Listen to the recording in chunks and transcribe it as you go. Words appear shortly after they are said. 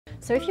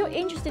So if you're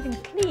interested in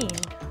clean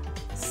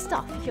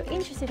stuff, if you're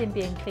interested in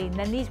being clean,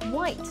 then this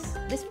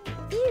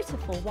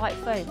beautiful white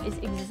foam is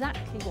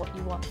exactly what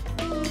you want.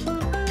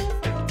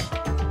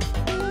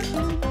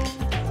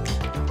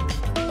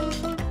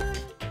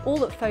 All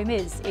that foam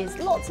is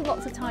lots and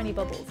lots of tiny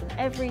bubbles, and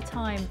every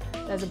time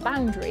there's a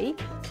boundary,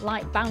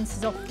 light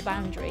bounces off the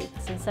boundary.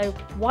 And so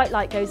white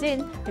light goes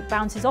in, it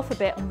bounces off a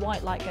bit, and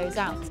white light goes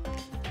out.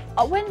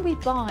 When we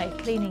buy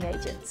cleaning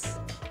agents,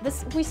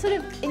 we sort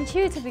of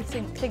intuitively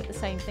think the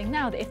same thing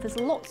now, that if there's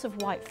lots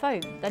of white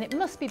foam, then it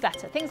must be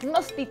better. Things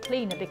must be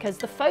cleaner because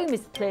the foam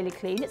is clearly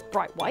clean, it's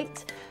bright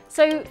white.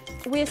 So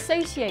we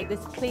associate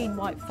this clean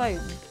white foam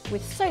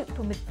with soap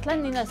and with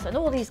cleanliness and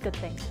all these good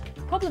things.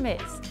 The problem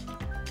is,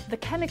 the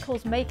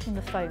chemicals making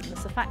the foam, the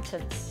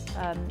surfactants,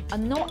 are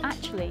not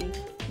actually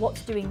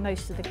what's doing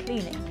most of the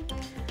cleaning.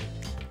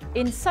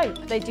 In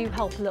soap, they do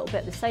help a little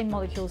bit. The same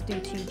molecules do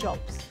two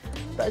jobs.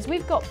 But as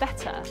we've got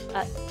better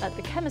at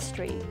the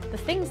chemistry, the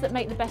things that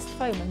make the best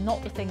foam are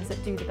not the things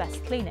that do the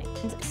best cleaning.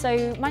 And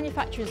so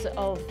manufacturers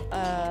of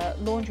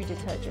laundry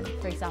detergent,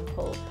 for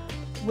example,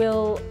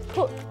 will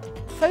put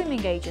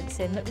foaming agents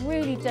in that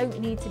really don't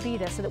need to be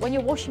there, so that when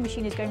your washing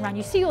machine is going around,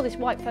 you see all this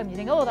white foam, you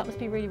think, oh, that must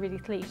be really, really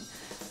clean.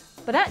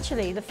 But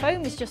actually, the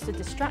foam is just a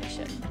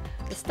distraction.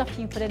 The stuff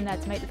you put in there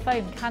to make the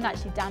foam can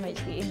actually damage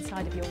the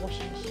inside of your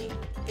washing machine.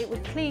 It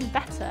would clean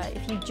better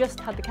if you just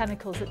had the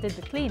chemicals that did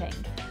the cleaning.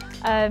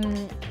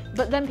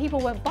 But then people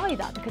won't buy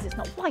that because it's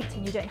not white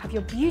and you don't have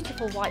your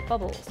beautiful white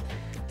bubbles.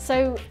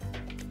 So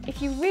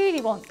if you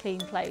really want clean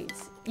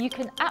clothes, you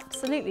can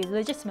absolutely,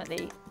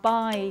 legitimately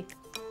buy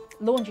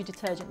laundry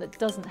detergent that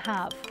doesn't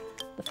have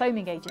the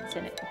foaming agents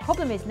in it. The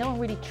problem is no one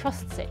really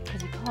trusts it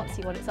because you can't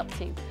see what it's up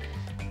to.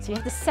 So you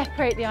have to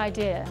separate the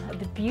idea of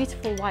the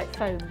beautiful white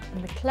foam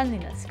and the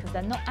cleanliness, because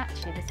they're not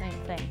actually the same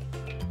thing.